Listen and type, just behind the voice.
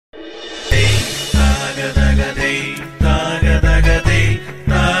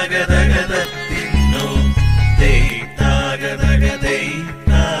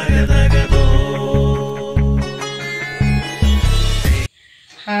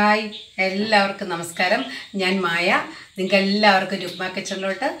Hi എല്ലാവർക്കും നമസ്കാരം. ഞാൻ മായ. നിങ്ങൾക്ക് എല്ലാവർക്കും രുക്മ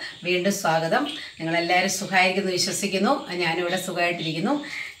കിച്ചണിലോട്ട് വീണ്ടും സ്വാഗതം. നിങ്ങളെല്ലാവരും സുഖമായിരിക്കുന്നു വിശ്വസിക്കുന്നു. ഞാനിവിടെ സുഖമായിട്ടിരിക്കുന്നു.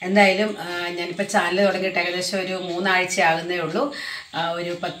 എന്തായാലും ഞാനിപ്പോൾ ചാനൽ തുടങ്ങിയിട്ട് ഏകദേശം ഒരു 3 ആഴ്ച ആകുന്നേ ഉള്ളൂ.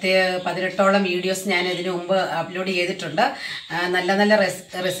 ഒരു 18ഓളം വീഡിയോസ് ഞാൻ ഇതിനു മുമ്പ് അപ്ലോഡ് ചെയ്തിട്ടുണ്ട്. നല്ല നല്ല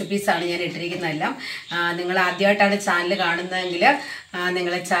റെസിപ്പീസാണ് ഞാൻ ഇട്ടിരിക്കുന്നതെല്ലാം. നിങ്ങൾ ആദ്യമായിട്ടാണ് ചാനൽ കാണുന്നതെങ്കിൽ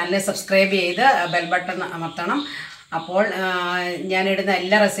നിങ്ങൾ ചാനൽ സബ്സ്ക്രൈബ് ചെയ്ത് ബെൽ ബട്ടൺ അമർത്തണം. അപ്പോൾ ഞാനിടുന്ന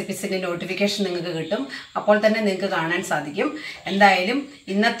എല്ലാ റെസിപ്പീസിൻ്റെ നോട്ടിഫിക്കേഷൻ നിങ്ങൾക്ക് കിട്ടും. അപ്പോൾ തന്നെ നിങ്ങൾക്ക് കാണാൻ സാധിക്കും. എന്തായാലും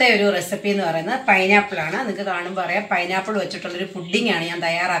ഇന്നത്തെ ഒരു റെസിപ്പി എന്ന് പറയുന്നത് പൈനാപ്പിളാണ്. നിങ്ങൾക്ക് കാണുമ്പോൾ അറിയാം, പൈനാപ്പിൾ വെച്ചിട്ടുള്ളൊരു പുഡിങ്ങാണ് ഞാൻ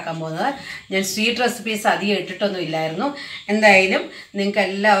തയ്യാറാക്കാൻ പോകുന്നത്. ഞാൻ സ്വീറ്റ് റെസിപ്പീസ് അധികം ഇട്ടിട്ടൊന്നും ഇല്ലായിരുന്നു. എന്തായാലും നിങ്ങൾക്ക്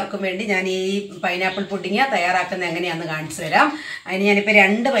എല്ലാവർക്കും വേണ്ടി ഞാൻ ഈ പൈനാപ്പിൾ പുഡിങ് തയ്യാറാക്കുന്നത് എങ്ങനെയാണെന്ന് കാണിച്ചു തരാം. അതിന് ഞാനിപ്പോൾ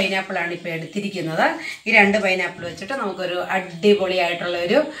 2 പൈനാപ്പിളാണ് ഇപ്പോൾ എടുത്തിരിക്കുന്നത്. ഈ 2 പൈനാപ്പിൾ വെച്ചിട്ട് നമുക്കൊരു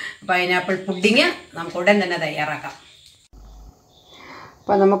അടിപൊളിയായിട്ടുള്ളൊരു പൈനാപ്പിൾ പുഡിങ് നമുക്ക് ഉടൻ തന്നെ തയ്യാറാക്കാം.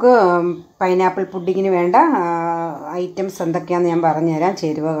 അപ്പോൾ നമുക്ക് പൈനാപ്പിൾ പുഡിങ്ങിന് വേണ്ട ഐറ്റംസ് എന്തൊക്കെയാണെന്ന് ഞാൻ പറഞ്ഞുതരാം.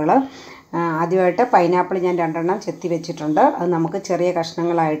 ചേരുവകൾ ആദ്യമായിട്ട് പൈനാപ്പിൾ ഞാൻ 2 എണ്ണം ചെത്തി വെച്ചിട്ടുണ്ട്. അത് നമുക്ക് ചെറിയ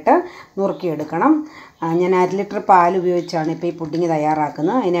കഷ്ണങ്ങളായിട്ട് നുറുക്കിയെടുക്കണം. ഞാൻ 1/2 ലിറ്റർ പാൽ ഉപയോഗിച്ചാണ് ഇപ്പോൾ ഈ പുഡിങ്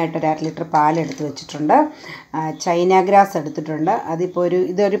തയ്യാറാക്കുന്നത്. അതിനായിട്ട് 1/2 ലിറ്റർ പാൽ എടുത്ത് വെച്ചിട്ടുണ്ട്. ചൈന ഗ്രാസ് എടുത്തിട്ടുണ്ട്. അതിപ്പോൾ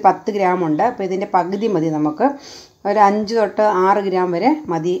ഇതൊരു 10 ഗ്രാം ഉണ്ട്. അപ്പോൾ ഇതിൻ്റെ പകുതി മതി നമുക്ക്. ഒരു 5 തൊട്ട് 6 ഗ്രാം വരെ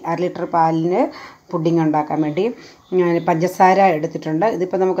മതി 1/2 ലിറ്റർ പാലിന് പുഡിങ് ഉണ്ടാക്കാൻ വേണ്ടി. പഞ്ചസാര എടുത്തിട്ടുണ്ട്.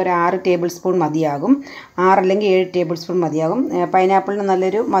 ഇതിപ്പോൾ നമുക്കൊരു 6 ടേബിൾ സ്പൂൺ മതിയാകും. 6 അല്ലെങ്കിൽ 7 ടേബിൾ സ്പൂൺ മതിയാകും. പൈനാപ്പിളിന്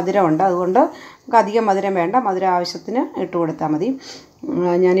നല്ലൊരു മധുരമുണ്ട്. അതുകൊണ്ട് നമുക്ക് അധികം മധുരം വേണ്ട. മധുരം ആവശ്യത്തിന് ഇട്ട് കൊടുത്താൽ മതി.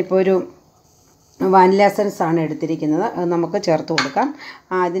 ഞാനിപ്പോൾ ഒരു വാനില എസൻസ് ആണ് എടുത്തിരിക്കുന്നത്. അത് നമുക്ക് ചേർത്ത് കൊടുക്കാം.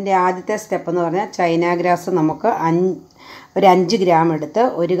 അതിൻ്റെ ആദ്യത്തെ സ്റ്റെപ്പ് എന്ന് പറഞ്ഞാൽ ചൈന ഗ്രാസ് നമുക്ക് ഒരു 5 ഗ്രാം എടുത്ത്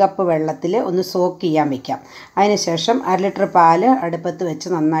 1 കപ്പ് വെള്ളത്തിൽ ഒന്ന് സോക്ക് ചെയ്യാൻ വയ്ക്കാം. അതിനുശേഷം 1/2 ലിറ്റർ പാൽ അടുപ്പത്ത് വെച്ച്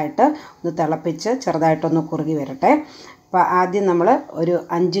നന്നായിട്ട് ഒന്ന് തിളപ്പിച്ച് ചെറുതായിട്ടൊന്ന് കുറുകി വരട്ടെ. അപ്പോൾ ആദ്യം നമ്മൾ ഒരു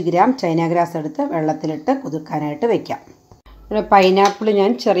 5 ഗ്രാം ചൈന ഗ്രാസ് എടുത്ത് വെള്ളത്തിലിട്ട് കുതിർക്കാനായിട്ട് വയ്ക്കാം. പൈനാപ്പിൾ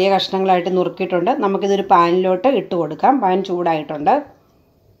ഞാൻ ചെറിയ കഷ്ണങ്ങളായിട്ട് നുറുക്കിയിട്ടുണ്ട്. നമുക്കിതൊരു പാനിലോട്ട് ഇട്ട് കൊടുക്കാം. പാൻ ചൂടായിട്ടുണ്ട്.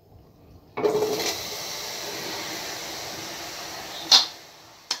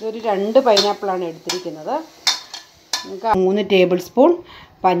 ഇതൊരു 2 പൈനാപ്പിളാണ് എടുത്തിരിക്കുന്നത്. നമുക്ക് 3 ടേബിൾ സ്പൂൺ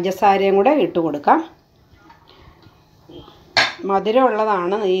പഞ്ചസാരയും കൂടെ ഇട്ട് കൊടുക്കാം.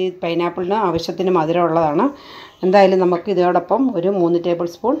 മധുരമുള്ളതാണ് ഈ പൈനാപ്പിളിന്, ആവശ്യത്തിന് മധുരമുള്ളതാണ്. എന്തായാലും നമുക്ക് ഇതിനോടൊപ്പം ഒരു 3 ടേബിൾ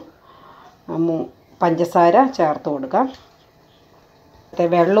സ്പൂൺ പഞ്ചസാര ചേർത്ത് കൊടുക്കാം.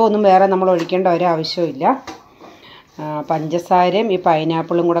 വെള്ളമൊന്നും വേറെ നമ്മൾ ഒഴിക്കേണ്ട ഒരാവശ്യമില്ല. പഞ്ചസാരയും ഈ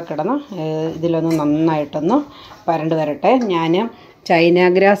പൈനാപ്പിളും കൂടെ കിടന്ന് ഇതിലൊന്ന് നന്നായിട്ടൊന്ന് വരണ്ട് വരട്ടെ. ഞാൻ ചൈന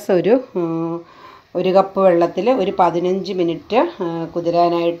ഗ്രാസ് ഒരു കപ്പ് വെള്ളത്തിൽ ഒരു 15 മിനിറ്റ്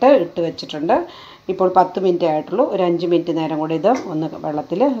കുതിരാനായിട്ട് ഇട്ട് വെച്ചിട്ടുണ്ട്. ഇപ്പോൾ 10 മിനിറ്റ് ആയിട്ടുള്ളൂ. ഒരു 5 മിനിറ്റ് നേരം കൂടി ഇത് ഒന്ന്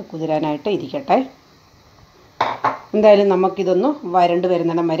വെള്ളത്തിൽ കുതിരാനായിട്ട് ഇരിക്കട്ടെ. എന്തായാലും നമുക്കിതൊന്ന് വരണ്ട്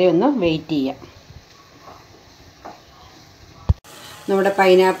വരുന്നിടം വരെ ഒന്ന് വെയിറ്റ് ചെയ്യാം. നമ്മുടെ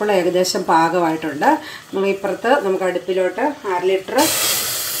പൈനാപ്പിൾ ഏകദേശം പാകമായിട്ടുണ്ട്. നമ്മൾ ഇപ്പുറത്ത് നമുക്ക് അടുപ്പിലോട്ട് 1/2 ലിറ്റർ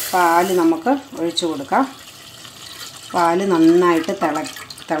പാല് നമുക്ക് ഒഴിച്ചു കൊടുക്കാം. പാല് നന്നായിട്ട്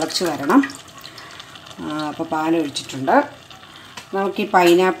തിളച്ച് വരണം. അപ്പോൾ പാൽ ഒഴിച്ചിട്ടുണ്ട്. നമുക്ക് ഈ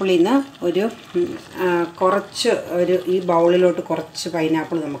പൈനാപ്പിളിൽ നിന്ന് ഈ ബൗളിലോട്ട് കുറച്ച്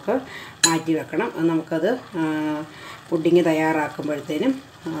പൈനാപ്പിൾ നമുക്ക് മാറ്റി വെക്കണം. നമുക്കത് പുഡിങ് തയ്യാറാക്കുമ്പോഴത്തേനും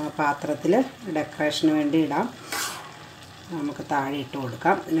പാത്രത്തിൽ ഡെക്കറേഷന് വേണ്ടി ഇടാം. നമുക്ക് താഴെ ഇട്ട്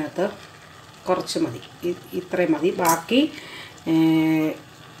കൊടുക്കാം. ഇതിനകത്ത് കുറച്ച് മതി, ഇത്രയും മതി. ബാക്കി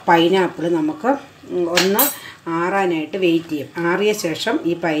പൈനാപ്പിൾ നമുക്ക് ഒന്ന് ആറാനായിട്ട് വെയിറ്റ് ചെയ്യും. ആറിയ ശേഷം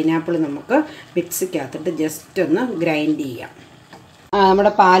ഈ പൈനാപ്പിൾ നമുക്ക് മിക്സിക്കകത്തിട്ട് ജസ്റ്റ് ഒന്ന് ഗ്രൈൻഡ് ചെയ്യാം.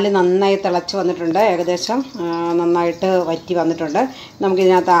 നമ്മുടെ പാല് നന്നായി തിളച്ച് വന്നിട്ടുണ്ട്. ഏകദേശം നന്നായിട്ട് വറ്റി വന്നിട്ടുണ്ട്.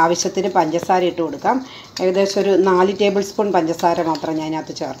 നമുക്കിതിനകത്ത് ആവശ്യത്തിന് പഞ്ചസാര ഇട്ട് കൊടുക്കാം. ഏകദേശം ഒരു 4 ടേബിൾ സ്പൂൺ പഞ്ചസാര മാത്രമേ ഞാൻ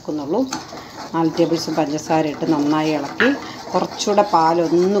ഇതിനകത്ത് ചേർക്കുന്നുള്ളൂ. 4 ടേബിൾ സ്പൂൺ പഞ്ചസാര ഇട്ട് നന്നായി ഇളക്കി കുറച്ചുകൂടെ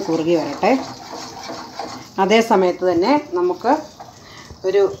പാലൊന്ന് കുറുകി വരട്ടെ. അതേ സമയത്ത് തന്നെ നമുക്ക്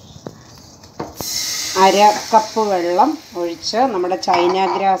ഒരു 1/2 കപ്പ് വെള്ളം ഒഴിച്ച് നമ്മുടെ ചൈന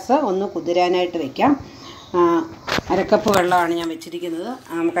ഗ്രാസ് ഒന്ന് കുതിരാനായിട്ട് വയ്ക്കാം. 1/2 കപ്പ് വെള്ളമാണ് ഞാൻ വെച്ചിരിക്കുന്നത്.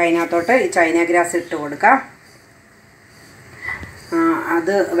 നമുക്ക് അതിനകത്തോട്ട് ഈ ചൈന ഗ്രാസ് ഇട്ട് കൊടുക്കാം.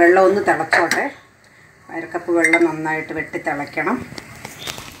 അത് വെള്ളം ഒന്ന് തിളച്ചോട്ടെ. 1/2 കപ്പ് വെള്ളം നന്നായിട്ട് വെട്ടി തിളയ്ക്കണം.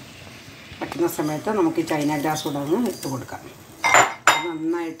 വയ്ക്കുന്ന സമയത്ത് നമുക്ക് ഈ ചൈന ഗ്രാസ് കൂടെ ഒന്ന് ഇട്ട് കൊടുക്കാം.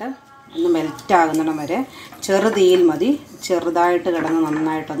 നന്നായിട്ട് ഒന്ന് മെൽറ്റാകുന്നിടം വരെ ചെറുതീയിൽ മതി. ചെറുതായിട്ട് കിടന്ന്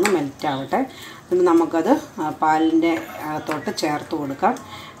നന്നായിട്ടൊന്ന് മെൽറ്റാവട്ടെ. എന്നിട്ട് നമുക്കത് പാലിൻ്റെ അകത്തോട്ട് ചേർത്ത് കൊടുക്കാം.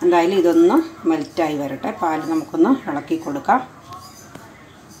 എന്തായാലും ഇതൊന്ന് മെൽറ്റായി വരട്ടെ. പാൽ നമുക്കൊന്ന് ഇളക്കി കൊടുക്കാം.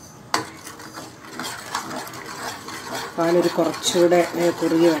 പാലൊരു കുറച്ചുകൂടെ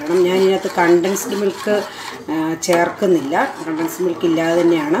കുറുകി വരണം. ഞാനിതിനകത്ത് കണ്ടൻസ്ഡ് മിൽക്ക് ചേർക്കുന്നില്ല. കണ്ടൻസ് മിൽക്ക് ഇല്ലാതെ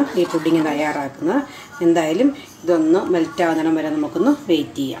തന്നെയാണ് ഈ പുഡിങ് തയ്യാറാക്കുന്നത്. എന്തായാലും ഇതൊന്ന് മെൽറ്റാകുന്നിടം വരെ നമുക്കൊന്ന്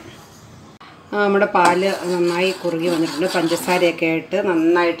വെയിറ്റ് ചെയ്യാം. നമ്മുടെ പാല് നന്നായി കുറുകി വന്നിട്ടുണ്ട്. പഞ്ചസാരയൊക്കെ ആയിട്ട്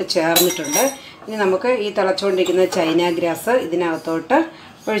നന്നായിട്ട് ചേർന്നിട്ടുണ്ട്. ഇനി നമുക്ക് ഈ തിളച്ചുകൊണ്ടിരിക്കുന്ന ചൈന ഗ്രാസ് ഇതിനകത്തോട്ട്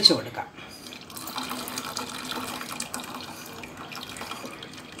ഒഴിച്ചു കൊടുക്കാം.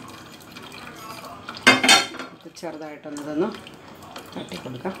 ചെറുതായിട്ടൊന്നിതൊന്ന്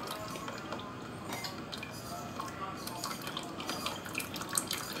തട്ടിക്കൊടുക്കാം.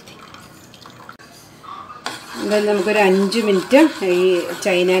 എന്തായാലും നമുക്കൊരു 5 മിനിറ്റ് ഈ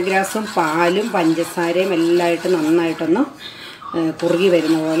ചൈന ഗ്രാസും പാലും പഞ്ചസാരയും എല്ലാമായിട്ട് നന്നായിട്ടൊന്ന് കുറുകി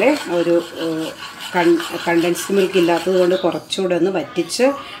വരുന്ന പോലെ ഒരു കണ്ടൻസ്ഡ് മിൽക്ക് ഇല്ലാത്തത് കൊണ്ട് കുറച്ചുകൂടെ ഒന്ന് വറ്റിച്ച്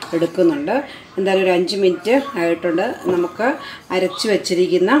എടുക്കുന്നുണ്ട്. എന്തായാലും ഒരു 5 മിനിറ്റ് ആയിട്ടുണ്ട്. നമുക്ക് അരച്ച്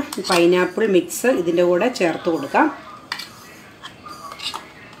വെച്ചിരിക്കുന്ന പൈനാപ്പിൾ മിക്സ് ഇതിൻ്റെ കൂടെ ചേർത്ത് കൊടുക്കാം.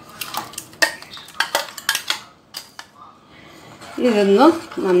 ഇതൊന്ന്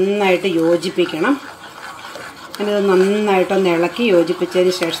നന്നായിട്ട് യോജിപ്പിക്കണം. ഇത് നന്നായിട്ടൊന്ന് ഇളക്കി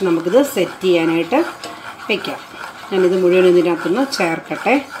യോജിപ്പിച്ചതിന് ശേഷം നമുക്കിത് സെറ്റ് ചെയ്യാനായിട്ട് വയ്ക്കാം. ഞാനിത് മുഴുവൻ ഇതിനകത്തൊന്ന്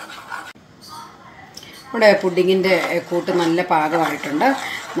ചേർക്കട്ടെ. ഇവിടെ പുഡിങ്ങിൻ്റെ കൂട്ട് നല്ല പാകമായിട്ടുണ്ട്.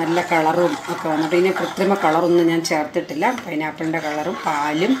 നല്ല കളറും ഒക്കെ വന്നിട്ട് ഇതിന് കൃത്രിമ കളറൊന്നും ഞാൻ ചേർത്തിട്ടില്ല. പൈനാപ്പിളിൻ്റെ കളറും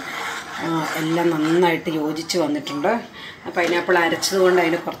പാലും എല്ലാം നന്നായിട്ട് യോജിച്ച് വന്നിട്ടുണ്ട്. പൈനാപ്പിൾ അരച്ചത് കൊണ്ട്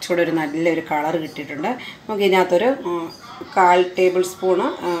അതിന് കുറച്ചുകൂടെ ഒരു നല്ലൊരു കളർ കിട്ടിയിട്ടുണ്ട്. നമുക്ക് ഇതിനകത്തൊരു 1/4 ടേബിൾ സ്പൂണ്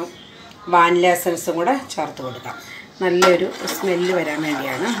വാനില എസൻസും കൂടെ ചേർത്ത് കൊടുക്കാം. നല്ലൊരു സ്മെല്ല് വരാൻ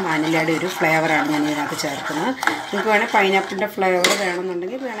വേണ്ടിയാണ്. വാനിലയുടെ ഒരു ഫ്ലേവറാണ് ഞാൻ ഇതിനകത്ത് ചേർക്കുന്നത്. നിങ്ങൾക്ക് വേണമെങ്കിൽ പൈനാപ്പിളിൻ്റെ ഫ്ലേവർ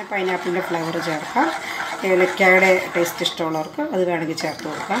വേണമെന്നുണ്ടെങ്കിൽ വേണമെങ്കിൽ പൈനാപ്പിളിൻ്റെ ഫ്ലേവർ ചേർക്കാം. ഏലക്കായുടെ ടേസ്റ്റ് ഇഷ്ടമുള്ളവർക്ക് അത് വേണമെങ്കിൽ ചേർത്ത്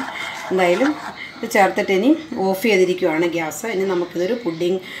കൊടുക്കാം. എന്തായാലും ഇത് ചേർത്തിട്ട് ഇനി ഓഫ് ചെയ്തിരിക്കുകയാണ് ഗ്യാസ്. ഇനി നമുക്കിതൊരു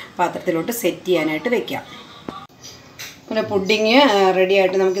പുഡിങ് പാത്രത്തിലോട്ട് സെറ്റ് ചെയ്യാനായിട്ട് വെക്കാം. പിന്നെ പുഡിങ്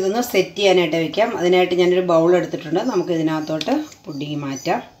റെഡിയായിട്ട് നമുക്കിതൊന്ന് സെറ്റ് ചെയ്യാനായിട്ട് വയ്ക്കാം. അതിനായിട്ട് ഞാനൊരു ബൗൾ എടുത്തിട്ടുണ്ട്. നമുക്കിതിനകത്തോട്ട് പുഡിങ്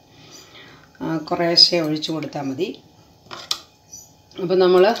മാറ്റാം. കുറേശ്ശെ ഒഴിച്ചു കൊടുത്താൽ മതി. അപ്പോൾ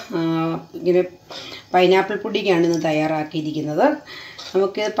നമ്മൾ ഇങ്ങനെ പൈനാപ്പിൾ പുഡിങ്ങാണ് ഇന്ന് തയ്യാറാക്കിയിരിക്കുന്നത്.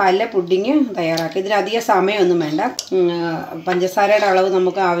 നമുക്ക് പല പുഡിങ് തയ്യാറാക്കി ഇതിലധികം സമയമൊന്നും വേണ്ട. പഞ്ചസാരയുടെ അളവ്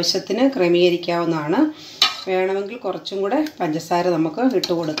നമുക്ക് ആവശ്യത്തിന് ക്രമീകരിക്കാവുന്നതാണ്. വേണമെങ്കിൽ കുറച്ചും കൂടെ പഞ്ചസാര നമുക്ക്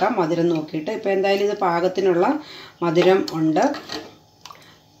ഇട്ട് കൊടുക്കാം മധുരം നോക്കിയിട്ട്. ഇപ്പോൾ എന്തായാലും ഇത് പാകത്തിനുള്ള മധുരം ഉണ്ട്.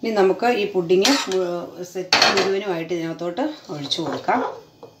 ഇനി നമുക്ക് ഈ പുഡിങ് സെറ്റ് മുഴുവനുമായിട്ട് ഇതിനകത്തോട്ട് ഒഴിച്ചു കൊടുക്കാം.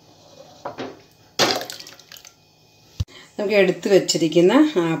 നമുക്ക് എടുത്ത് വെച്ചിരിക്കുന്ന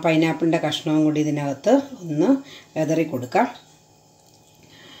പൈനാപ്പിളിൻ്റെ കഷ്ണവും കൂടി ഇതിനകത്ത് ഒന്ന് വിതറി കൊടുക്കാം.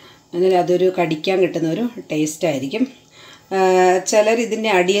 എന്നാൽ അതൊരു കടിക്കാൻ കിട്ടുന്നൊരു ടേസ്റ്റായിരിക്കും. ചിലർ ഇതിൻ്റെ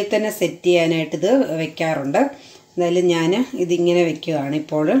അടിയിൽ തന്നെ സെറ്റ് ചെയ്യാനായിട്ട് ഇത് വെക്കാറുണ്ട്. എന്തായാലും ഞാൻ ഇതിങ്ങനെ വെക്കുകയാണ്.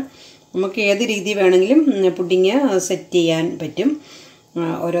 ഇപ്പോൾ നമുക്ക് ഏത് രീതി വേണമെങ്കിലും പുഡിങ് സെറ്റ് ചെയ്യാൻ പറ്റും.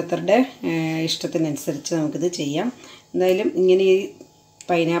 ഓരോരുത്തരുടെ ഇഷ്ടത്തിനനുസരിച്ച് നമുക്കിത് ചെയ്യാം. എന്തായാലും ഇങ്ങനെ ഈ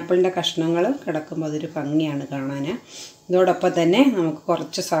പൈനാപ്പിളിൻ്റെ കഷ്ണങ്ങൾ കിടക്കുമ്പോൾ അതൊരു ഭംഗിയാണ് കാണാൻ. ഇതോടൊപ്പം തന്നെ നമുക്ക്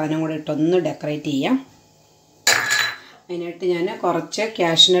കുറച്ച് സാധനം കൂടെ ഇട്ടൊന്ന് ഡെക്കറേറ്റ് ചെയ്യാം. അതിനായിട്ട് ഞാൻ കുറച്ച്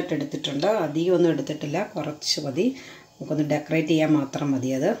കാഷ്നട്ട് എടുത്തിട്ടുണ്ട്. അധികം ഒന്നും എടുത്തിട്ടില്ല, കുറച്ച് മതി. നമുക്കൊന്ന് ഡെക്കറേറ്റ് ചെയ്യാൻ മാത്രം മതി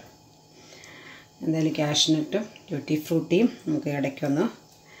അത്. എന്തായാലും കാഷ്നട്ടും ട്യൂട്ടി ഫ്രൂട്ടിയും നമുക്ക് ഇടയ്ക്കൊന്ന്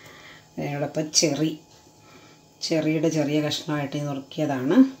അതോടൊപ്പം ചെറിയുടെ ചെറിയ കഷ്ണമായിട്ട്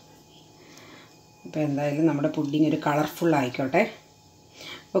നുറുക്കിയതാണ്. അപ്പോൾ എന്തായാലും നമ്മുടെ പുഡിങ് ഒരു കളർഫുൾ ആയിക്കോട്ടെ.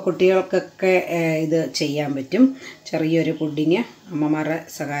 അപ്പോൾ കുട്ടികൾക്കൊക്കെ ഇത് ചെയ്യാൻ പറ്റും. ചെറിയൊരു പുഡിങ് അമ്മമാരുടെ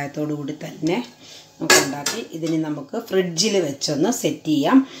സഹായത്തോടു കൂടി തന്നെ നമുക്ക് ഉണ്ടാക്കി ഇതിന് നമുക്ക് ഫ്രിഡ്ജിൽ വെച്ചൊന്ന് സെറ്റ്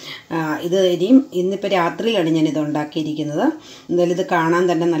ചെയ്യാം. ഇത് ഇന്നിപ്പോൾ രാത്രിയിലാണ് ഞാനിത് ഉണ്ടാക്കിയിരിക്കുന്നത്. എന്തായാലും ഇത് കാണാൻ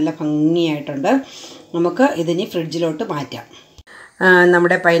തന്നെ നല്ല ഭംഗിയായിട്ടുണ്ട്. നമുക്ക് ഇതിന് ഫ്രിഡ്ജിലോട്ട് മാറ്റാം.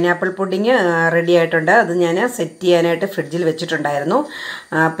 നമ്മുടെ പൈനാപ്പിൾ പുഡിങ് റെഡി ആയിട്ടുണ്ട്. അത് ഞാൻ സെറ്റ് ചെയ്യാനായിട്ട് ഫ്രിഡ്ജിൽ വെച്ചിട്ടുണ്ടായിരുന്നു.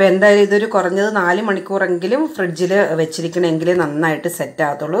 അപ്പോൾ എന്തായാലും ഇതൊരു കുറഞ്ഞത് 4 മണിക്കൂറെങ്കിലും ഫ്രിഡ്ജിൽ വെച്ചിരിക്കണമെങ്കിൽ നന്നായിട്ട് സെറ്റ്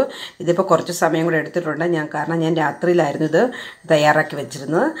ആകത്തുള്ളൂ. ഇതിപ്പോൾ കുറച്ച് സമയം കൂടെ എടുത്തിട്ടുണ്ട് കാരണം ഞാൻ രാത്രിയിലായിരുന്നു ഇത് തയ്യാറാക്കി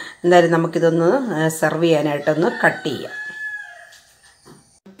വെച്ചിരുന്നത്. എന്തായാലും നമുക്കിതൊന്ന് സെർവ് ചെയ്യാനായിട്ടൊന്ന് കട്ട് ചെയ്യാം.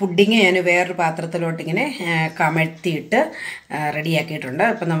 പുഡിങ് ഞാൻ വേറൊരു പാത്രത്തിലോട്ട് ഇങ്ങനെ കമഴ്ത്തിയിട്ട് റെഡിയാക്കിയിട്ടുണ്ട്.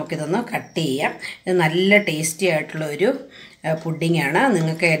 അപ്പോൾ നമുക്കിതൊന്ന് കട്ട് ചെയ്യാം. ഇത് നല്ല ടേസ്റ്റി ആയിട്ടുള്ള ഒരു പുഡിങ്ങാണ്.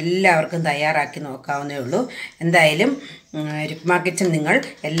 നിങ്ങൾക്ക് എല്ലാവർക്കും തയ്യാറാക്കി നോക്കാവുന്നേ ഉള്ളൂ. എന്തായാലും രുക്മ കിച്ചൻ നിങ്ങൾ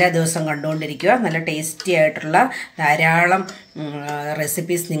എല്ലാ ദിവസവും കണ്ടുകൊണ്ടിരിക്കുക. നല്ല ടേസ്റ്റി ആയിട്ടുള്ള ധാരാളം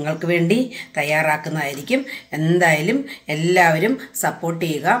റെസിപ്പീസ് നിങ്ങൾക്ക് വേണ്ടി തയ്യാറാക്കുന്നതായിരിക്കും. എന്തായാലും എല്ലാവരും സപ്പോർട്ട്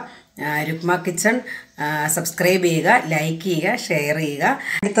ചെയ്യുക. രുക്മ കിച്ചൺ സബ്സ്ക്രൈബ് ചെയ്യുക, ലൈക്ക് ചെയ്യുക, ഷെയർ ചെയ്യുക.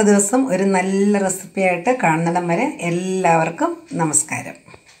 അടുത്ത ദിവസം ഒരു നല്ല റെസിപ്പിയായിട്ട് കാണുന്നിടം വരെ എല്ലാവർക്കും നമസ്കാരം.